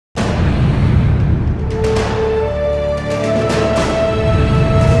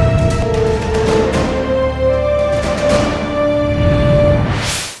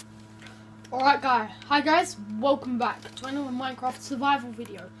welcome back to another Minecraft survival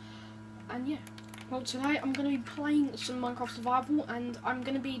video. And yeah, well today I'm going to be playing some Minecraft survival and I'm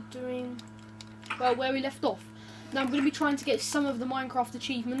going to be doing, well, where we left off. Now I'm going to be trying to get some of the Minecraft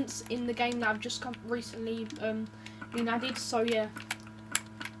achievements in the game that I've just recently been added, so yeah.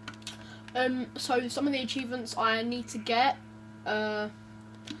 So some of the achievements I need to get,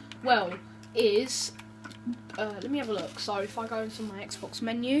 well, is, let me have a look. So if I go into my Xbox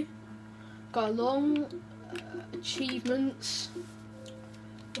menu, go along, achievements,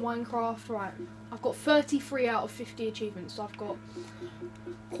 Minecraft, right, I've got 33 out of 50 achievements, so I've got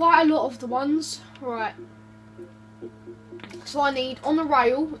quite a lot of the ones, right. So I need On the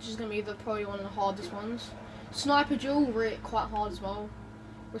Rail, which is going to be probably one of the hardest ones, Sniper Duel, quite hard as well,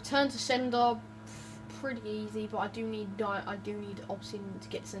 Return to Sender, pretty easy, but I do need Obsidian to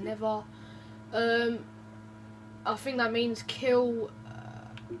get to the Nether. I think that means kill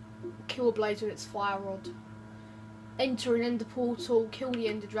a blaze with its fire rod, enter an ender portal, kill the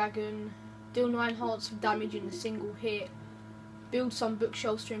ender dragon, deal 9 hearts of damage in a single hit, build some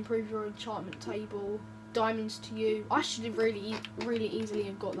bookshelves to improve your enchantment table, diamonds to you. I should have really easily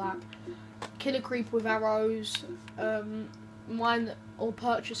have got that. Kill a creeper with arrows, mine or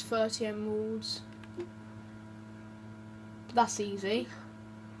purchase 30 emeralds. That's easy.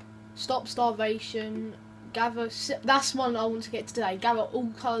 Stop starvation. Gather, that's one I want to get today. Gather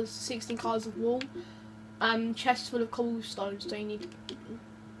all colours, 16 colours of wool, chest full of cobblestones. So you need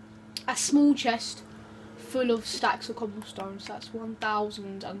a small chest full of stacks of cobblestones. That's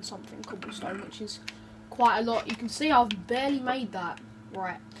 1,000 and something cobblestone, which is quite a lot. You can see I've barely made that,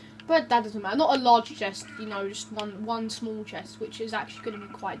 right? But that doesn't matter. Not a large chest, you know, just one small chest, which is actually going to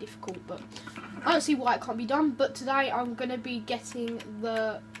be quite difficult. But I don't see why it can't be done. But today I'm going to be getting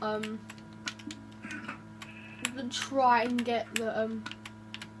the try and get the I'm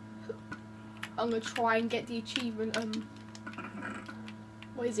gonna try and get the achievement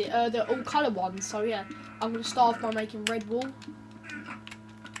what is it, the all colour one. So yeah, I'm gonna start off by making red wool.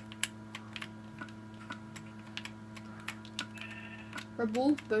 Red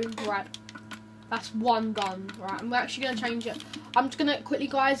wool, boom, right. That's one done, right. I'm actually gonna change it. I'm just gonna quickly,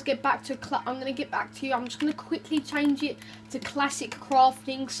 guys, get back to I'm gonna get back to you. I'm just gonna quickly change it to classic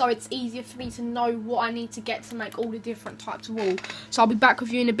crafting, so it's easier for me to know what I need to get to make all the different types of wool. So I'll be back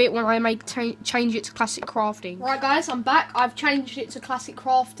with you in a bit when I change it to classic crafting. Right, guys, I'm back. I've changed it to classic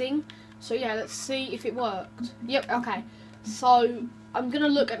crafting. So yeah, let's see if it worked. Yep, okay. So I'm gonna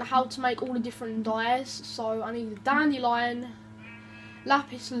look at how to make all the different dyes. So I need a dandelion,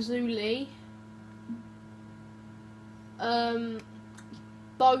 lapis lazuli,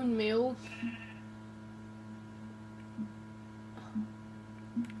 bone meal,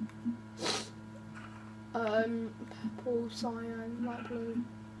 purple, cyan, light blue.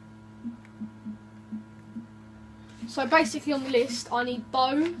 So basically on the list I need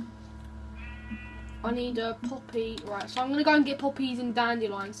bone, I need a poppy, right, so I'm going to go and get poppies and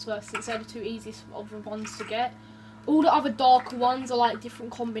dandelions first since they're the two easiest of the ones to get. All the other darker ones are like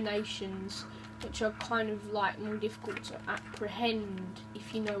different combinations, which are kind of like more difficult to apprehend,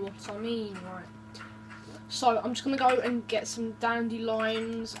 if you know what I mean, right? So I'm just gonna go and get some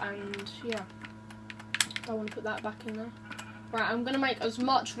dandelions, and yeah, I want to put that back in there. Right, I'm gonna make as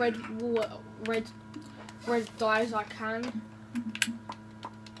much red dye as I can,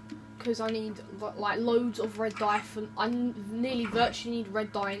 because I need like loads of red dye. I nearly virtually need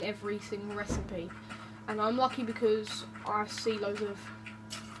red dye in every single recipe, and I'm lucky because I see loads of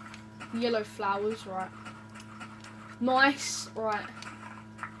yellow flowers, right. Nice, right.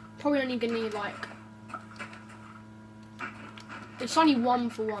 Probably only gonna need like, it's only 1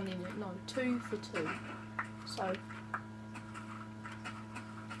 for 1 in it, no, 2 for 2. So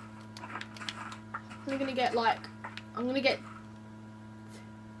I'm gonna get like, I'm gonna get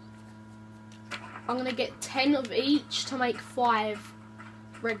 10 of each to make 5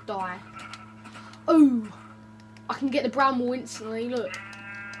 red dye. Oh, I can get the brown wool instantly, look.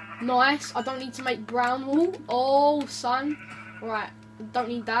 Nice. I don't need to make brown wool. Oh, son. Right. Don't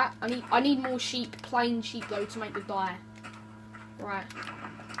need that. I need more sheep, plain sheep though, to make the dye. Right.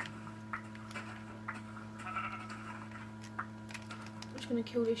 I'm just gonna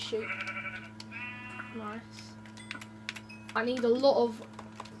kill this sheep. Nice. I need a lot of.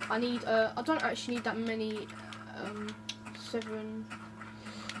 I don't actually need that many. 7,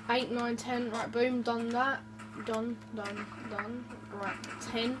 8, 9, 10. Right. Boom. Done that. Done. Right,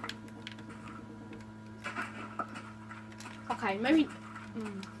 10. Okay, maybe.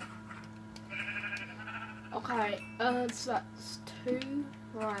 Okay, so that's 2.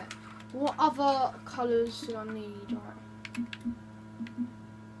 Right. What other colours do I need? Right.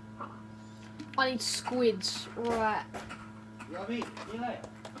 I need squids. Right. You know what I mean? See you later.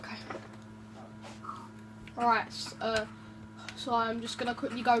 Okay. Alright, so I'm just gonna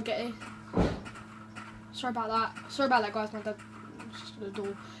quickly go get it. Sorry about that guys, my dad just at the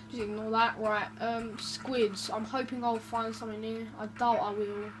door. Just ignore that. Right, squids. I'm hoping I'll find something here. I doubt I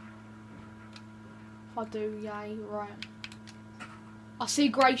will. If I do, yay, right. I see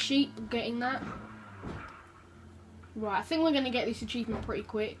grey sheep, I'm getting that. Right, I think we're gonna get this achievement pretty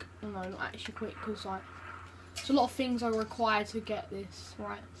quick. No, not actually quick, because like there's a lot of things are required to get this,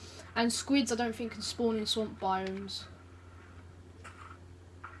 right? And squids I don't think can spawn in swamp biomes.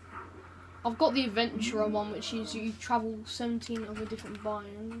 I've got the adventurer one, which is you travel 17 other different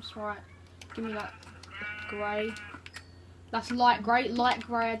biomes. Right, give me that grey. That's light grey. Light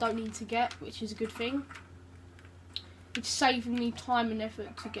grey I don't need to get, which is a good thing. It's saving me time and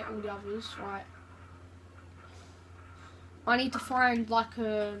effort to get all the others. Right. I need to find like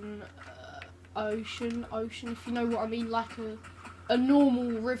an ocean, if you know what I mean, like a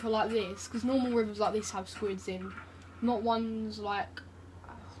normal river like this, because normal rivers like this have squids in, not ones like.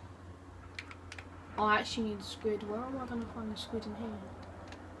 I actually need a squid. Where am I going to find a squid in here?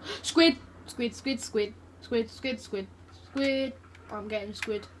 Squid! Squid, squid, squid. Squid, squid, squid. Squid. I'm getting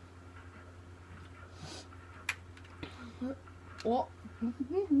squid. What?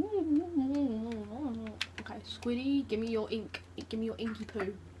 Okay, squiddy, give me your ink. Give me your inky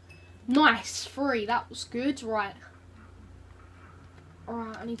poo. Nice! 3. That was good. Right.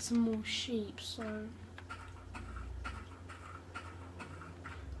 Alright, I need some more sheep, so...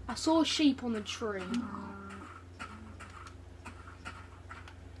 I saw a sheep on the tree.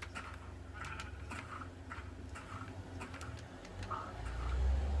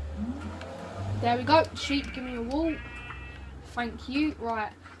 There we go. Sheep, give me a wool. Thank you.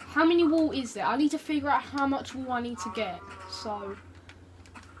 Right. How many wool is there? I need to figure out how much wool I need to get. So,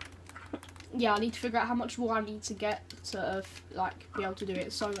 yeah, I need to figure out how much wool I need to get to, like, be able to do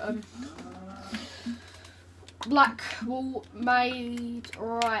it. So, black wool made.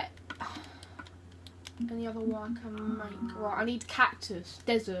 Right. Any other wool I can make? Right, I need cactus,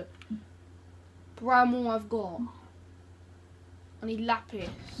 desert. Brown wool I've got. I need lapis.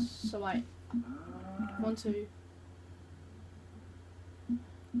 So wait. 1, 2.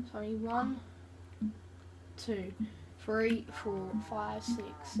 So I need 1, 2, 3, 4, 5, 6,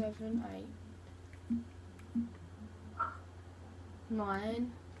 7, 8,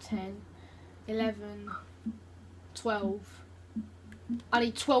 9, 10, 11, 12. I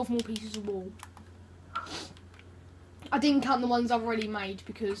need 12 more pieces of wool. I didn't count the ones I've already made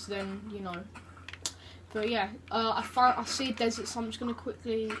because then, you know. But yeah, I see a desert, so I'm just going to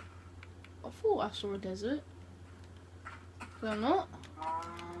quickly... I thought I saw a desert. Did I not?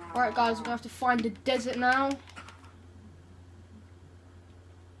 Alright guys, we're going to have to find a desert now.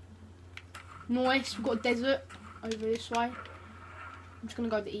 Nice, we've got a desert over this way. I'm just going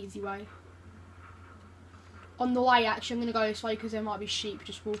to go the easy way. On the way, actually, I'm going to go this way because there might be sheep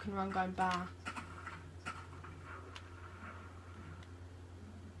just walking around going bah.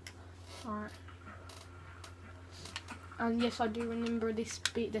 Alright. And yes, I do remember this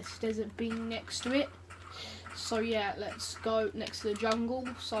desert being next to it. So yeah, let's go next to the jungle.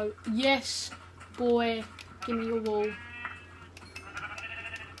 So yes, boy, give me your wool.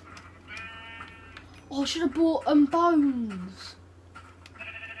 Oh, I should have bought bones.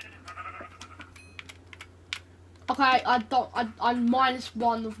 Okay, I'm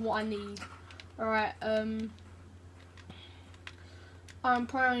 -1 of what I need. Alright, I'm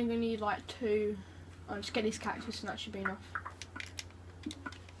probably only gonna need like 2. I'll just get this cactus and that should be enough.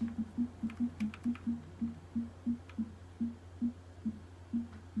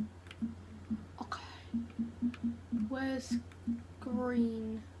 Okay. Where's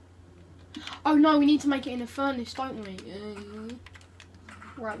green? Oh no, we need to make it in a furnace, don't we?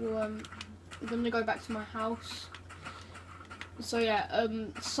 Right, well, I'm gonna go back to my house. So yeah,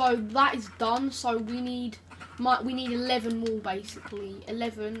 so that is done. So we need 11 wool basically.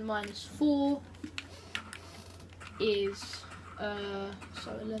 11 minus 4 is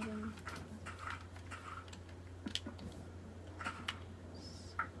so 11.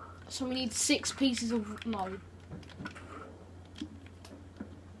 So we need 6 pieces of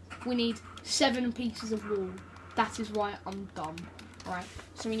we need 7 pieces of wool. That is right, I'm dumb. Right,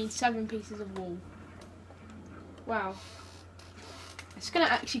 so we need 7 pieces of wool. Wow. It's gonna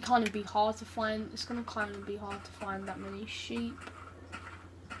actually kind of be hard to find. It's gonna kind of be hard to find that many sheep.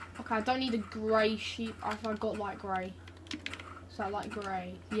 Okay, I don't need a grey sheep. I've got light grey. So light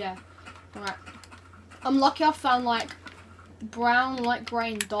grey. Yeah. Alright. I'm lucky I found like brown, light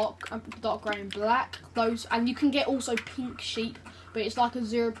grey, and dark grey and black. Those, and you can get also pink sheep but it's like a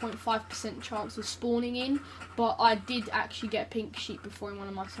 0.5% chance of spawning in. But I did actually get a pink sheep before in one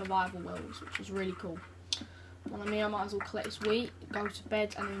of my survival worlds, which was really cool. Well, I mean, I might as well collect this wheat, go to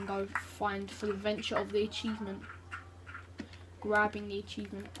bed, and then go find for the adventure of the achievement. Grabbing the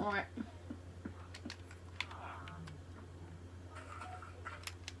achievement. Alright.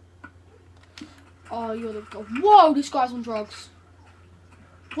 Oh, you're the... Whoa, this guy's on drugs.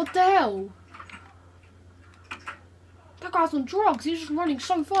 What the hell? That guy's on drugs. He's just running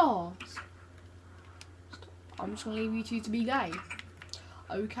so fast. I'm just going to leave you two to be gay.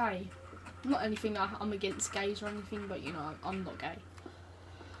 Okay. Not anything that I'm against gays or anything, but you know, I'm not gay.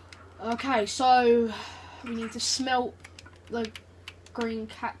 Okay, so we need to smelt the green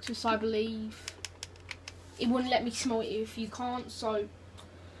cactus, I believe. It wouldn't let me smelt it if you can't, so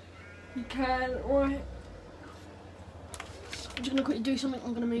you can. Alright. I'm just gonna quickly do something.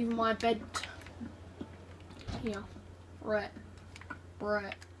 I'm gonna move my bed here. Right.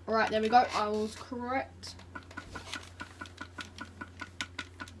 Right, there we go. I was correct.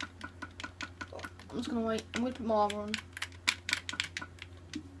 I'm just gonna wait. I'm gonna put my armor on.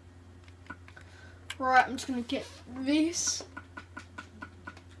 Right, I'm just gonna get this.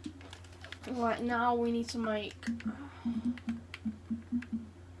 Right, now we need to make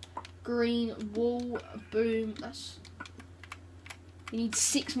green wool. Boom. We need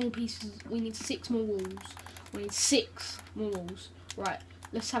 6 more pieces. We need 6 more walls. We need 6 more walls. Right,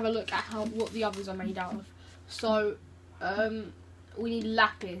 let's have a look at what the others are made out of. So, we need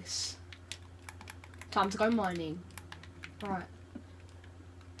lapis. Time to go mining. Right.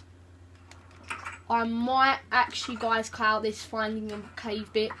 I might actually, guys, cut out this finding the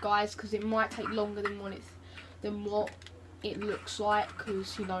cave bit, guys, because it might take longer than what it looks like,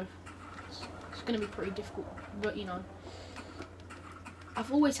 because you know it's going to be pretty difficult. But you know,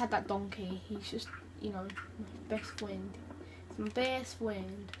 I've always had that donkey. He's just, you know, my best friend. It's my best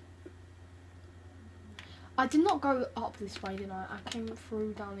friend. I did not go up this way, did I? I came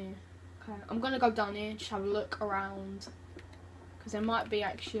through down here. Okay, I'm gonna go down here, just have a look around, because there might be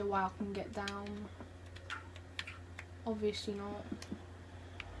actually a way I can get down. Obviously not.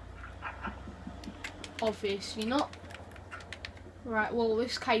 Obviously not. Right, well,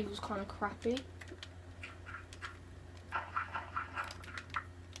 this cave was kind of crappy.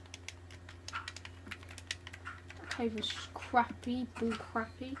 That cave was crappy, bull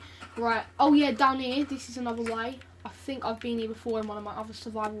crappy. Right, oh yeah, down here, this is another way. I think I've been here before in one of my other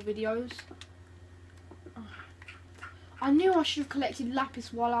survival videos. I knew I should have collected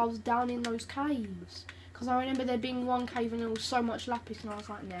lapis while I was down in those caves. Because I remember there being one cave and there was so much lapis and I was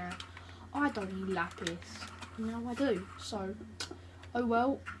like, nah, I don't need lapis. Now I do. So, oh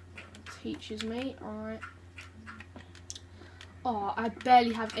well. Teaches me. Alright. Oh, I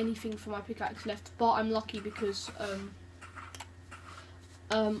barely have anything for my pickaxe left. But I'm lucky because,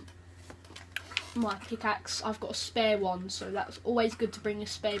 my pickaxe, I've got a spare one, so that's always good to bring a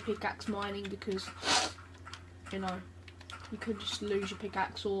spare pickaxe mining, because you know, you could just lose your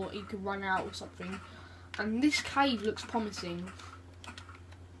pickaxe or you could run out or something. And this cave looks promising.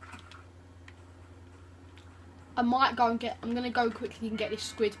 I might go and get, I'm gonna go quickly and get this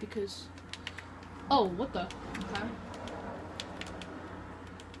squid because, oh, what the,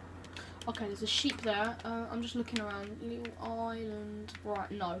 okay, there's a sheep there. I'm just looking around. Little island,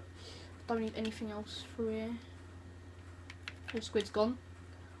 right, no. Don't need anything else through here. The squid's gone.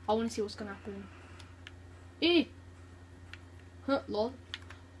 I want to see what's going to happen. Eh! Huh, lol.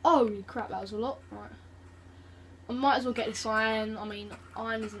 Holy crap, that was a lot. Right. I might as well get this iron. I mean,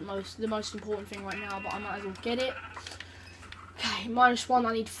 iron isn't the most important thing right now, but I might as well get it. Okay, -1.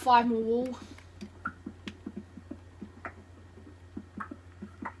 I need 5 more wool.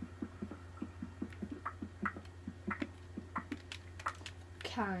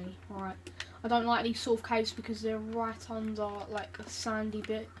 Okay, right. I don't like these sort of caves because they're right under like a sandy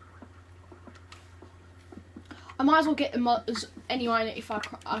bit. I might as well get any iron if I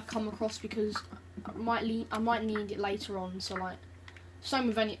come across, because I might need it later on. So like, same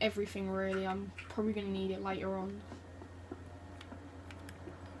with everything really. I'm probably gonna need it later on.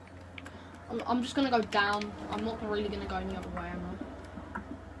 I'm just gonna go down. I'm not really gonna go any other way, am I?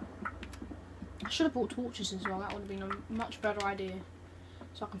 I should have brought torches as well. That would have been a much better idea.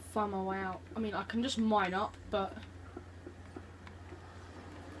 So I can find my way out. I mean, I can just mine up, but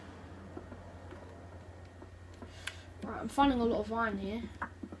right, I'm finding a lot of iron here.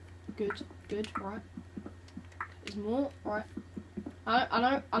 Good, right. There's more, right. I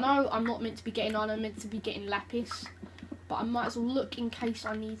know I'm not meant to be getting iron, I'm meant to be getting lapis, but I might as well look in case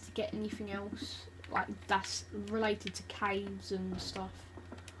I need to get anything else, like that's related to caves and stuff.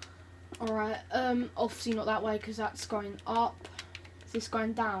 Alright, obviously not that way because that's going up. Is this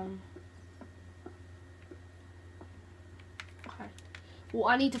going down? Okay. Well,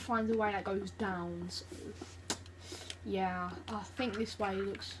 I need to find the way that goes down. So yeah, I think this way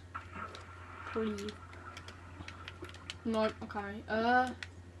looks pretty. No, okay.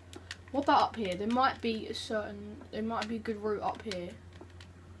 What about up here? There might be a good route up here.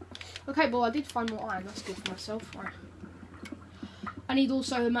 Okay, well I did find more iron. That's good for myself. Right. I need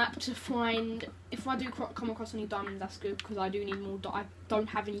also a map to find if I do come across any diamonds. That's good because I do need more. I don't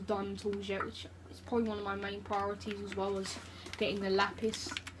have any diamond tools yet, which is probably one of my main priorities as well as getting the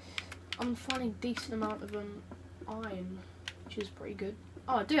lapis. I'm finding a decent amount of iron, which is pretty good.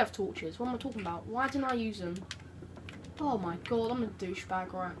 Oh, I do have torches. What am I talking about? Why didn't I use them? Oh my god, I'm a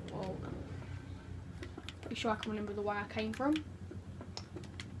douchebag, right? Well, pretty sure I can remember the way I came from.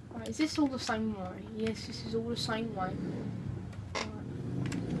 Right, is this all the same way? Yes, this is all the same way.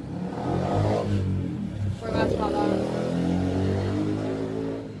 Sorry guys about that.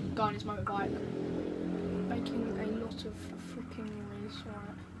 Guy on his motorbike. Making a lot of freaking noise,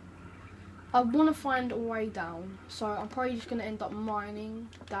 right. I want to find a way down, so I'm probably just going to end up mining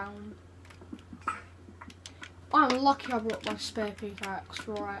down. I'm lucky I brought my spare pickaxe,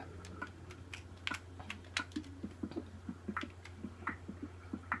 right.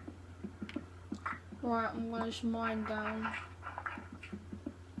 Right, I'm going to just mine down.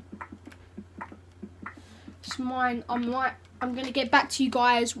 Just mine, I'm going to get back to you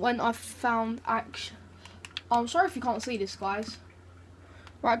guys when I've found I'm sorry if you can't see this, guys.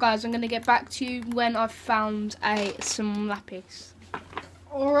 Right, guys, I'm going to get back to you when I've found some lapis.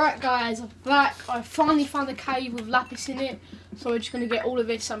 Alright, guys, I'm back. I finally found a cave with lapis in it. So we're just going to get all of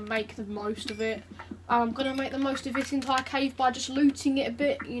this and make the most of it. I'm going to make the most of this entire cave by just looting it a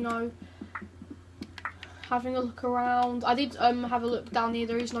bit, you know. Having a look around. I did have a look down here.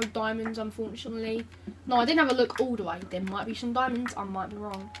 There is no diamonds, unfortunately. No, I didn't have a look all the way. There might be some diamonds. I might be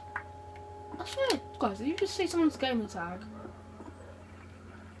wrong. I swear, guys, did you just see someone's gamer tag?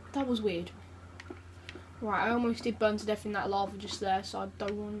 That was weird. Right, I almost did burn to death in that lava just there, so I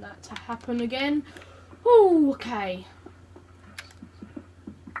don't want that to happen again. Ooh, okay.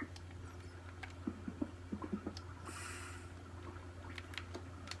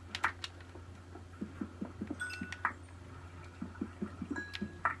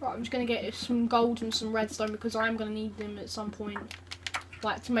 Right, I'm just going to get some gold and some redstone because I'm going to need them at some point.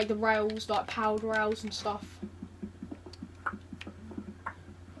 Like, to make the rails, like powered rails and stuff.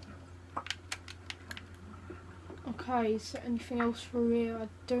 Okay, is there anything else through here?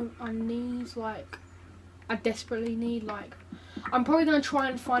 I desperately need, like, I'm probably going to try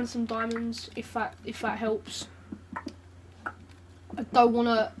and find some diamonds if that helps. I don't want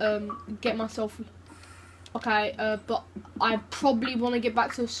to get myself, okay, but I probably want to get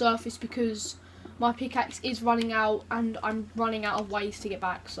back to the surface because my pickaxe is running out and I'm running out of ways to get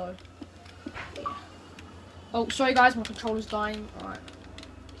back, so, yeah. Oh, sorry guys, my controller's dying. Alright.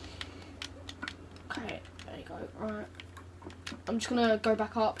 Okay, there you go. Alright. I'm just gonna go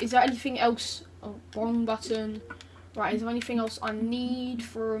back up. Is there anything else? Oh, wrong button. Right, is there anything else I need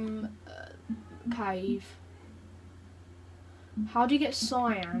from cave? How do you get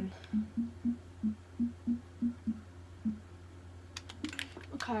cyan?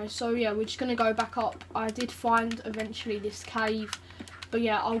 Okay, so yeah, we're just gonna go back up. I did find eventually this cave, but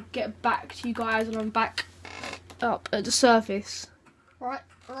yeah, I'll get back to you guys when I'm back up at the surface.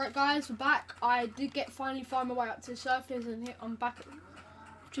 Alright guys, we're back. I did finally find my way up to the surface and here I'm back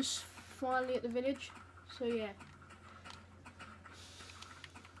just finally at the village. So yeah.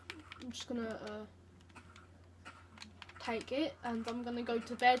 I'm just gonna take it and I'm gonna go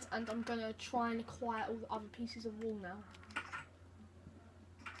to bed and I'm gonna try and acquire all the other pieces of wool now.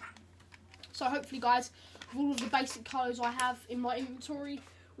 So hopefully guys, with all of the basic colours I have in my inventory,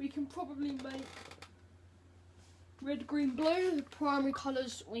 we can probably make red, green, blue, the primary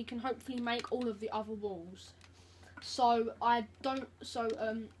colours. We can hopefully make all of the other walls. So I'm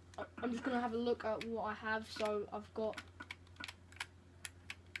just gonna have a look at what I have. So I've got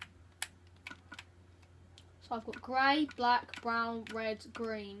grey, black, brown, red,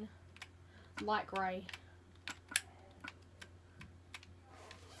 green, light grey.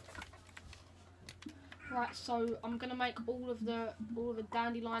 Right, so I'm gonna make all of the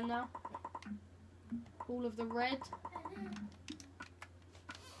dandelion now. All of the red.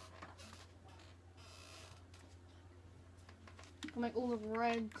 I'll make all of the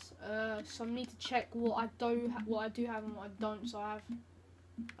reds. So I need to check what I do have and what I don't. So I have,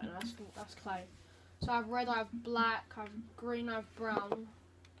 I don't know, that's clay. So I have red, I have black, I have green, I have brown.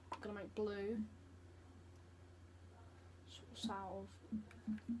 I'm gonna make blue. Sort of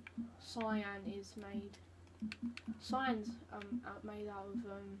cyan is made. Cyan's made out of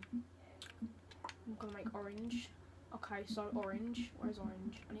I'm gonna make orange. Okay, so orange. Where's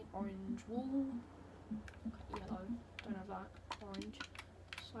orange? I need orange wool. Okay, yellow. Don't have that. Orange.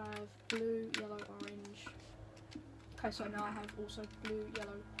 So I have blue, yellow, orange. Okay, so now I have also blue,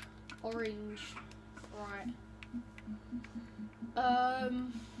 yellow, orange. Right. How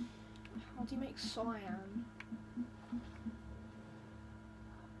do you make cyan?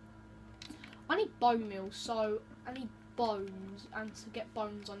 I need bone meal, so I need bones, and to get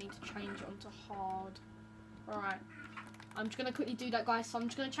bones I need to change it onto hard. Alright. I'm just gonna quickly do that, guys, so I'm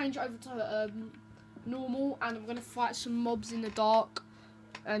just gonna change it over to normal, and I'm gonna fight some mobs in the dark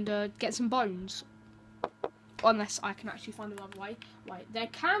and get some bones. Unless I can actually find another way. Wait, there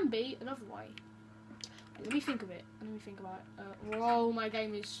can be another way. Wait, let me think of it. Let me think about it. Whoa, my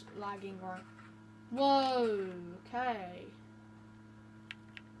game is lagging, right? Whoa, okay.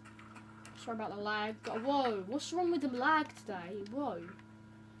 Sorry about the lag. Whoa, what's wrong with the lag today? Whoa.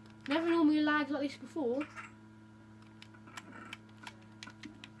 Never normally lagged like this before.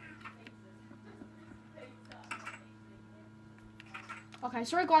 Okay,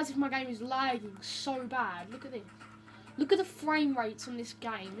 sorry guys if my game is lagging so bad. Look at this. Look at the frame rates on this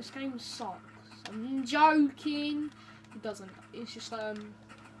game. This game sucks. I'm joking. It doesn't. It's just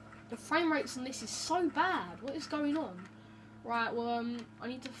the frame rates on this is so bad. What is going on? Right, well I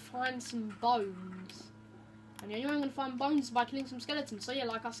need to find some bones. And the only way I'm gonna find bones is by killing some skeletons. So yeah,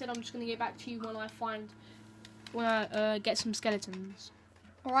 like I said, I'm just gonna get back to you when I get some skeletons.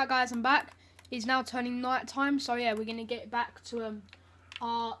 Alright guys, I'm back. It's now turning night time, so yeah, we're gonna get back to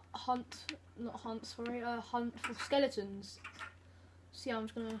our hunt for skeletons. So yeah, I'm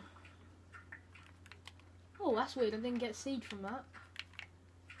just gonna... Oh, that's weird, I didn't get seed from that.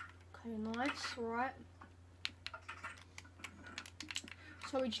 Okay, nice, alright.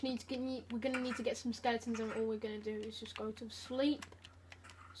 So we just need to we're gonna need to get some skeletons, and all we're gonna do is just go to sleep.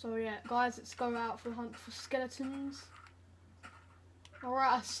 So yeah, guys, let's go out for a hunt for skeletons.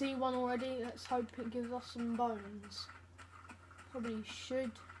 Alright, I see one already. Let's hope it gives us some bones. Probably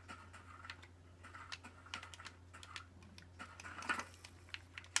should.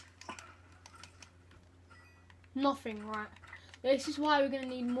 Nothing, right. This is why we're going to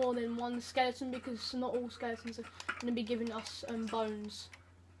need more than one skeleton, because not all skeletons are going to be giving us bones.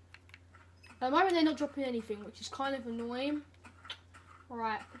 At the moment they're not dropping anything, which is kind of annoying.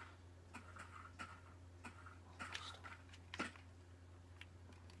 Right.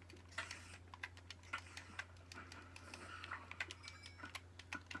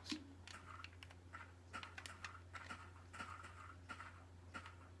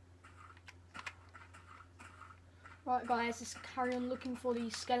 Right guys, let's carry on looking for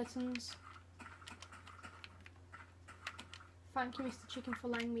these skeletons. Thank you, Mr. Chicken, for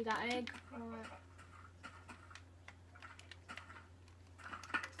laying me that egg. Alright.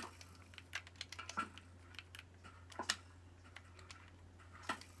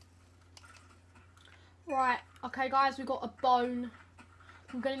 Right, okay guys, we got a bone.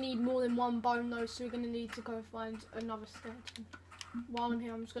 I'm going to need more than one bone though, so we're going to need to go find another skeleton. While I'm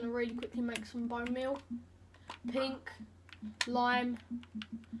here, I'm just going to really quickly make some bone meal. Pink, lime,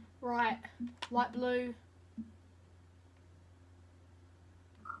 right, light blue,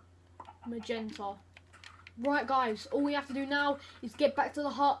 magenta. Right guys, all we have to do now is get back to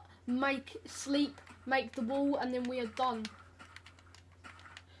the hut, make the wool, and then we are done.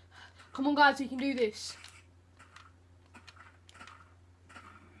 Come on guys, we can do this.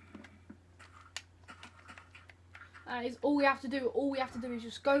 That is all we have to do. All we have to do is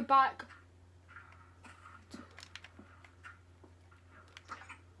just go back.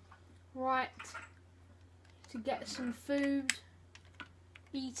 Right, to get some food,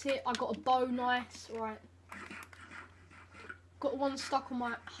 eat it. I got a bow, nice. Right, got one stuck on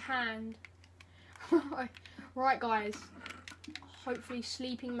my hand. Right guys, hopefully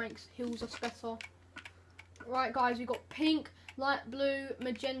sleeping heals us better. Right guys, we got pink, light blue,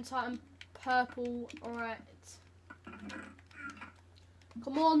 magenta and purple. Alright,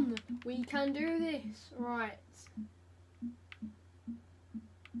 come on, we can do this. Right.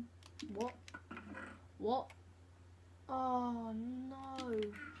 What? Oh no.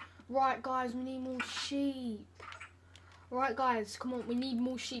 Right guys, we need more sheep. Right guys, come on, we need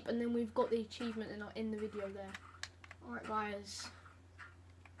more sheep, and then we've got the achievement in the video there. Alright guys.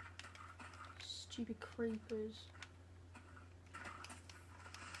 Stupid creepers.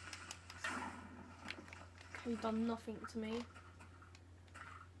 Okay, done nothing to me.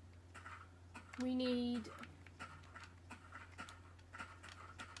 We need...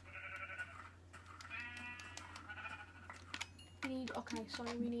 okay, so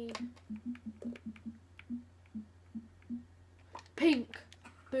we need Pink.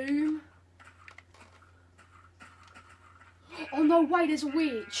 Boom. Oh, no way, there's a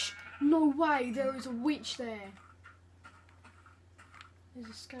witch. No way, there is a witch there. There's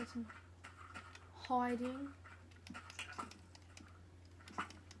a skeleton hiding.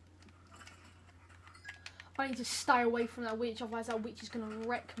 I need to stay away from that witch, otherwise that witch is going to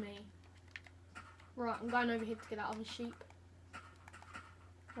wreck me. Right, I'm going over here to get that other sheep.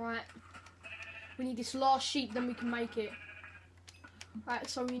 Right. We need this last sheep, then we can make it. Right,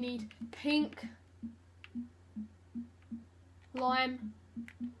 so we need pink, lime,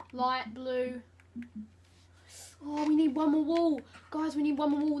 light blue. Oh, we need one more wall. Guys, we need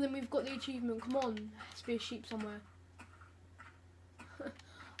one more wall, then we've got the achievement. Come on. There has to be a sheep somewhere.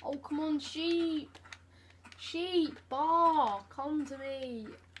 Oh, come on, sheep. Sheep, bar, come to me.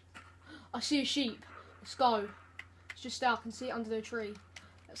 I see a sheep. Let's go. It's just there. I can see it under the tree.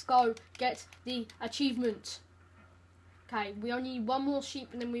 Let's go get the achievement. Okay, we only need one more sheep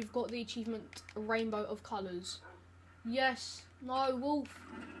and then we've got the achievement, a rainbow of colours. Yes. No, wolf.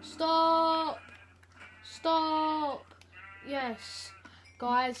 Stop. Stop. Yes.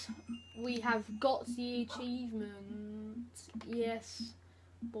 Guys, we have got the achievement. Yes.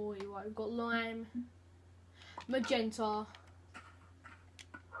 Boy, right, we've got lime, magenta.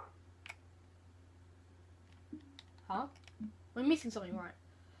 Huh? We're missing something, right?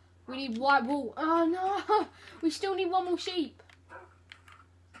 We need white wool. Oh no! We still need one more sheep.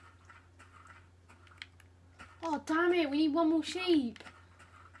 Oh damn it! We need one more sheep.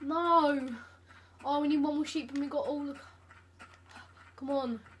 No. Oh, we need one more sheep, and we got all the. Come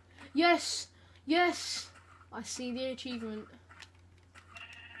on. Yes. Yes. I see the achievement.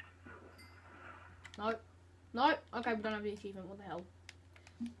 No. No. Okay, we don't have the achievement. What the hell?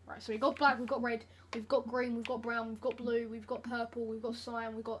 Right. So we've got black. We've got red. We've got green. We've got brown. We've got blue. We've got purple. We've got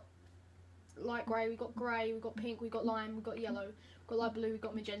cyan. We've got light grey, we got grey, we got pink, we got lime, we got yellow, we got light blue, we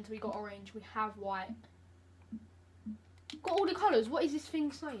got magenta, we got orange, we have white. Got all the colours. What is this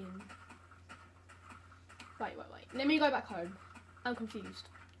thing saying? Wait. Let me go back home. I'm confused.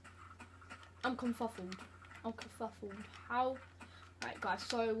 I'm confuffled. How? Right, guys,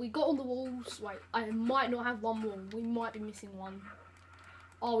 so we got all the walls. Wait, I might not have one wall. We might be missing one.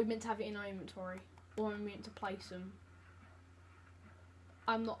 Oh, we meant to have it in our inventory. Or we meant to place them.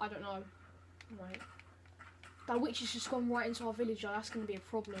 I don't know. Right. That witch has just gone right into our villager. That's going to be a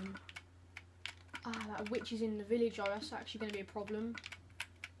problem. Ah, that witch is in the villager. That's actually going to be a problem.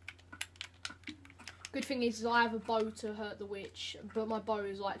 Good thing is I have a bow to hurt the witch, but my bow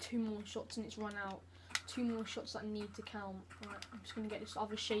is like 2 more shots and it's run out. 2 more shots that I need to count. Right, I'm just going to get this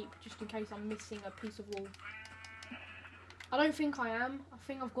other sheep just in case I'm missing a piece of wool. I don't think I am. I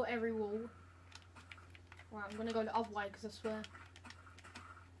think I've got every wool. Right, I'm going to go the other way because I swear.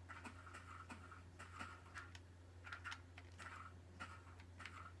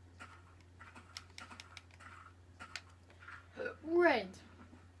 Red.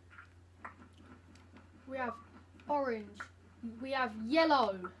 We have orange. We have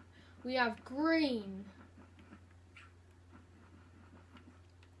yellow. We have green.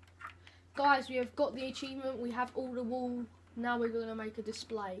 Guys, we have got the achievement. We have all the wool. Now we're going to make a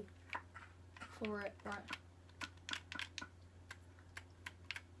display for it. Right.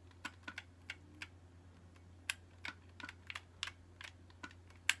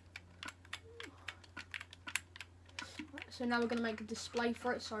 So now we're going to make a display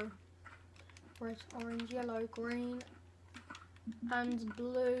for it. So red, orange, yellow, green and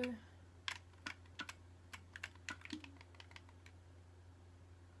blue.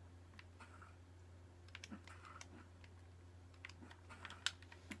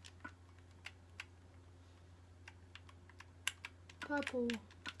 Purple,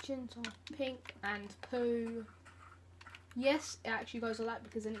 magenta, pink and poo. Yes, it actually goes like that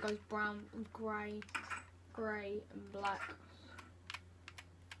because then it goes brown and grey. Grey and black.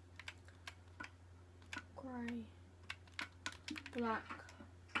 Grey, black.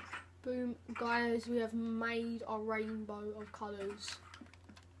 Boom. Guys, we have made our rainbow of colours.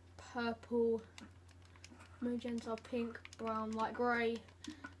 Purple, magenta, pink, brown, light grey,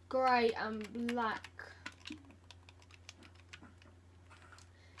 grey and black.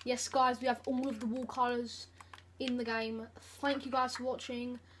 Yes, guys, we have all of the wall colours in the game. Thank you guys for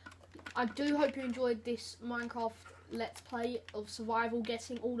watching. I do hope you enjoyed this Minecraft Let's Play of survival,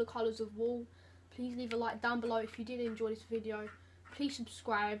 getting all the colours of wool. Please leave a like down below if you did enjoy this video. Please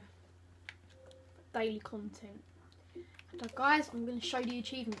subscribe for daily content. And guys, I'm going to show the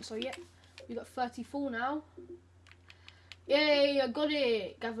achievement. So yeah, we got 34 now. Yay, I got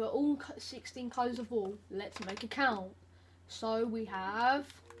it. Gather all 16 colours of wool. Let's make a count. So we have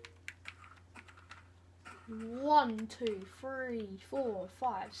 1, 2, 3, 4,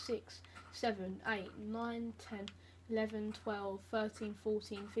 5, 6, 7, 8, 9, 10, 11, 12, 13,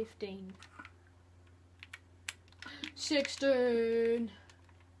 14, 15, 16.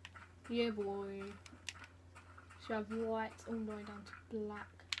 Yeah, boy. So I have white all the way down to black.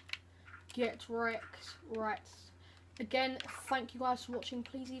 Get wrecked. Right. Again, thank you guys for watching.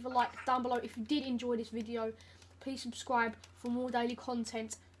 Please leave a like down below if you did enjoy this video. Please subscribe for more daily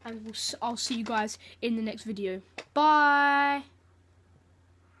content, and I'll see you guys in the next video. Bye.